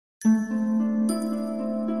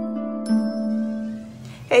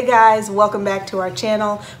Hey guys, welcome back to our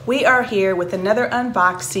channel. We are here with another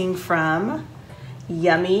unboxing from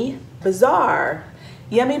Yummy Bazaar.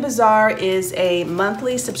 Yummy Bazaar is a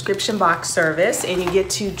monthly subscription box service and you get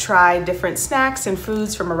to try different snacks and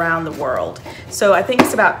foods from around the world. So I think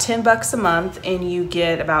it's about 10 bucks a month and you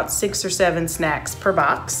get about 6 or 7 snacks per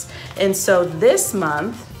box. And so this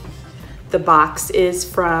month, the box is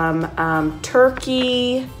from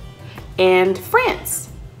Turkey and France.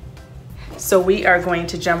 So we are going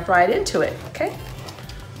to jump right into it, okay?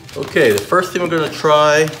 Okay, the first thing we're gonna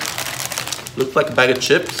try looks like a bag of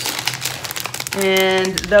chips.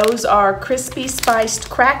 And those are crispy spiced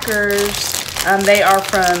crackers. They are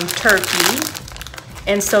from Turkey.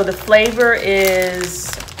 And so the flavor is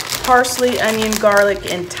parsley, onion,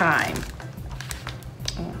 garlic, and thyme.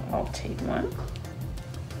 I'll take one.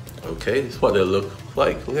 Okay, this is what they look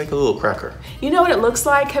like. Look like a little cracker. You know what it looks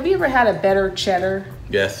like? Have you ever had a better cheddar?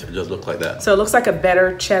 Yes, it does look like that. So it looks like a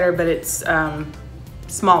better cheddar, but it's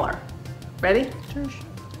smaller. Ready? Cheers.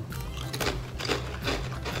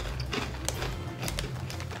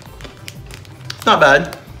 It's not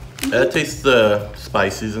bad. It tastes the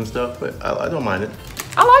spices and stuff, but I don't mind it.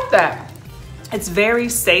 I like that. It's very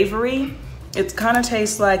savory. It kind of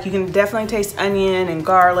tastes like, you can definitely taste onion and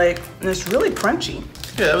garlic, and it's really crunchy.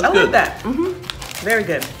 Yeah, that was I good. like that. Very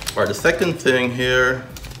good. All right, the second thing here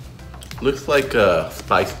looks like a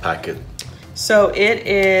spice packet. So it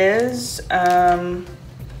is,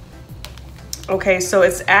 okay, so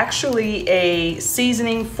it's actually a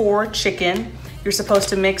seasoning for chicken. You're supposed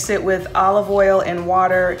to mix it with olive oil and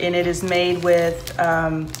water, and it is made with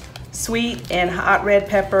sweet and hot red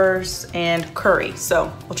peppers and curry.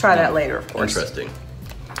 So we'll try that later, of course. Interesting.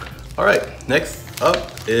 All right, next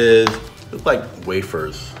up is, looks like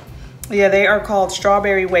wafers. Yeah, they are called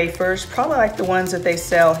strawberry wafers, probably like the ones that they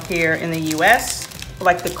sell here in the US,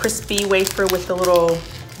 like the crispy wafer with the little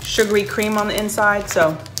sugary cream on the inside.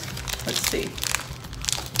 So let's see.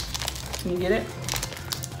 Can you get it?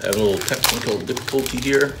 I have a little technical difficulty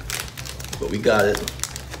here, but we got it.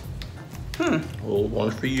 A little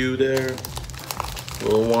one for you there, a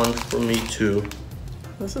little one for me too.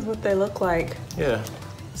 This is what they look like. Yeah.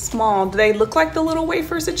 Small. Do they look like the little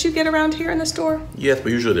wafers that you get around here in the store? Yes,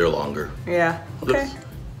 but usually they're longer. Yeah, okay.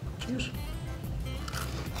 Cheers.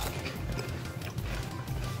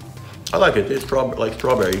 I like it. It's like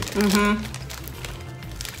strawberry.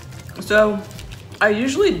 So I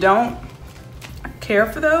usually don't care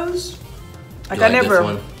for those. Like I never. This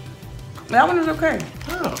one? That one is okay.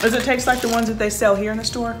 Oh. Does it taste like the ones that they sell here in the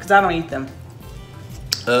store? Because I don't eat them.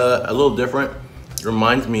 A little different.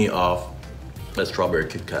 Reminds me of that strawberry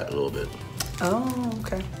Kit Kat a little bit. Oh,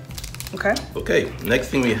 okay. Okay. Okay, next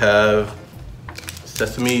thing we have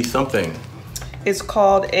sesame something. It's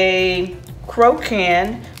called a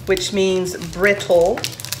croquant, which means brittle.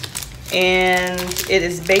 And it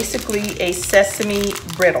is basically a sesame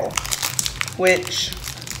brittle, which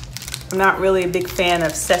I'm not really a big fan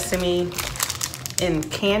of sesame in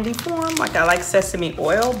candy form. Like I like sesame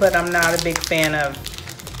oil, but I'm not a big fan of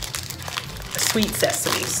sweet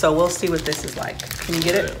sesame. So we'll see what this is like. Can you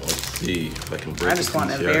get it? Let's see if I can break it. I just want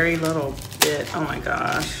a very little bit. Oh my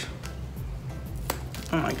gosh.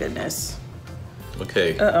 Oh my goodness.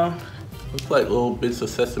 Okay. Uh-oh. Looks like little bits of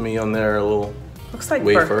sesame on there, a little Looks like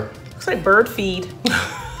wafer. Looks like bird feed.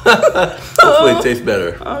 Hopefully it tastes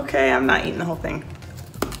better. Okay, I'm not eating the whole thing.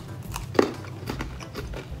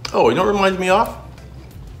 Oh, you know what it reminds me of?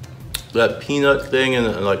 That peanut thing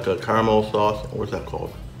and like a caramel sauce. What's that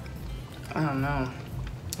called? I don't know.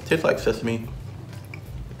 It tastes like sesame.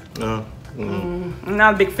 No. I'm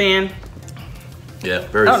not a big fan. Yeah,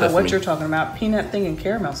 very sesame. I don't know what you're talking about. Peanut thing and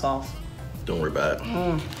caramel sauce. Don't worry about it.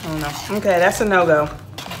 I don't know. Okay, that's a no-go.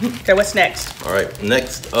 Okay, what's next? All right,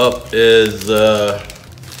 next up is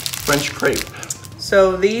French crepe.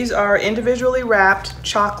 So these are individually wrapped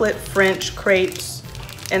chocolate French crepes.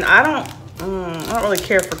 And I don't really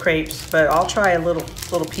care for crepes, but I'll try a little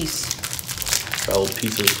piece. Try a little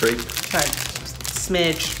piece of the crepe. Try a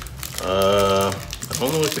smidge. I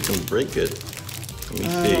don't know if I can break it. Let me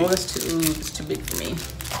see. Oh, that's too big for me.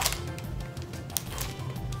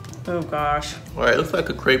 Oh gosh. All right, looks like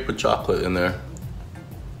a crepe with chocolate in there.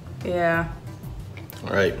 Yeah.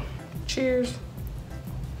 All right. Cheers.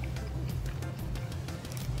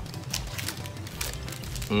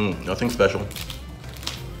 Nothing special.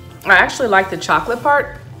 I actually like the chocolate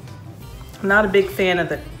part. I'm not a big fan of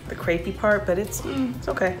the crepey part, but it's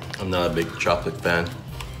okay. I'm not a big chocolate fan.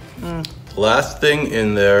 Last thing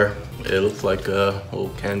in there, it looks like a little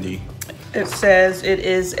candy. It says it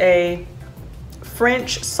is a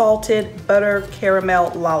French salted butter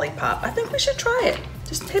caramel lollipop. I think we should try it.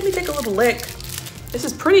 Just maybe take a little lick. This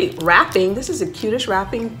is pretty wrapping. This is the cutest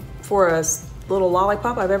wrapping for a little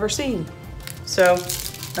lollipop I've ever seen. So,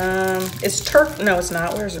 it's no, it's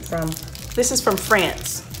not. Where is it from? This is from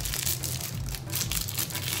France.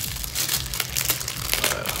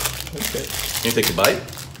 Okay. Can you take a bite?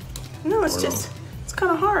 No, it's just, it's kind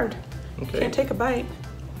of hard. Okay. Can't take a bite.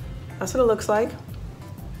 That's what it looks like.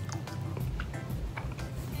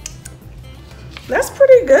 That's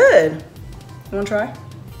pretty good. You want to try?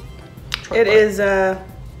 It is, you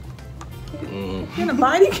can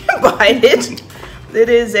bite, you can bite it. It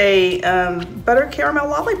is a butter caramel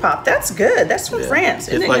lollipop. That's good. That's from France.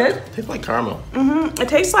 Isn't it good? It tastes like caramel. It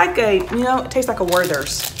tastes like it tastes like a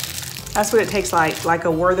Werther's. That's what it tastes like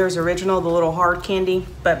a Werther's original, the little hard candy.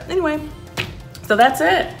 But anyway, so that's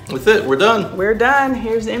it. That's it. We're done. We're done.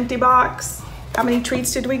 Here's the empty box. How many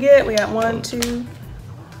treats did we get? We got 1, 2,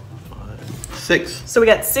 6. So we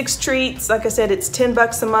got 6 treats. Like I said, it's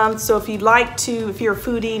 $10 a month. So if you'd like to, if you're a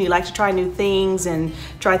foodie and you like to try new things and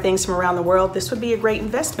try things from around the world, this would be a great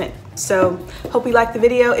investment. So hope you liked the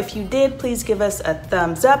video. If you did, please give us a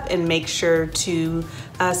thumbs up and make sure to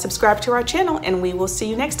subscribe to our channel, and we will see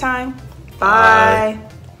you next time. Bye.